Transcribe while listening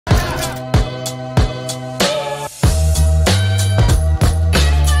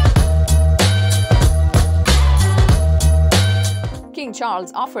King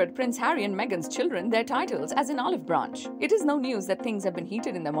Charles offered Prince Harry and Meghan's children their titles as an olive branch. It is no news that things have been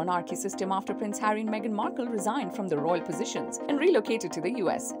heated in the monarchy system after Prince Harry and Meghan Markle resigned from the royal positions and relocated to the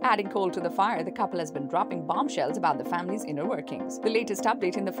US. Adding coal to the fire, the couple has been dropping bombshells about the family's inner workings. The latest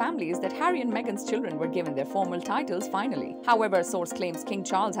update in the family is that Harry and Meghan's children were given their formal titles finally. However, a source claims King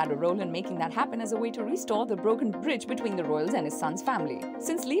Charles had a role in making that happen as a way to restore the broken bridge between the royals and his son's family.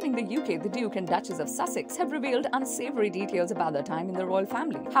 Since leaving the UK, the Duke and Duchess of Sussex have revealed unsavory details about their time in the royal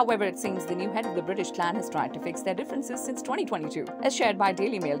family. However, it seems the new head of the British clan has tried to fix their differences since 2022. As shared by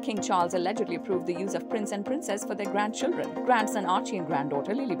Daily Mail, King Charles allegedly approved the use of prince and princess for their grandchildren, grandson Archie and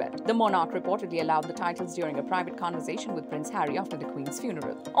granddaughter Lilibet. The monarch reportedly allowed the titles during a private conversation with Prince Harry after the Queen's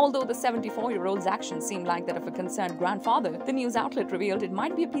funeral. Although the 74-year-old's actions seemed like that of a concerned grandfather, the news outlet revealed it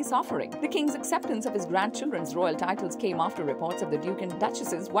might be a peace offering. The King's acceptance of his grandchildren's royal titles came after reports of the Duke and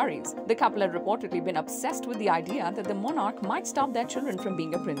Duchess's worries. The couple had reportedly been obsessed with the idea that the monarch might stop their children from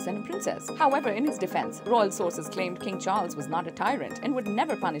being a prince and a princess. However, in his defense, royal sources claimed King Charles was not a tyrant and would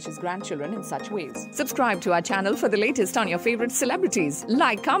never punish his grandchildren in such ways. Subscribe to our channel for the latest on your favorite celebrities.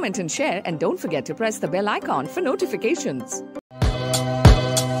 Like, comment and share, and don't forget to press the bell icon for notifications.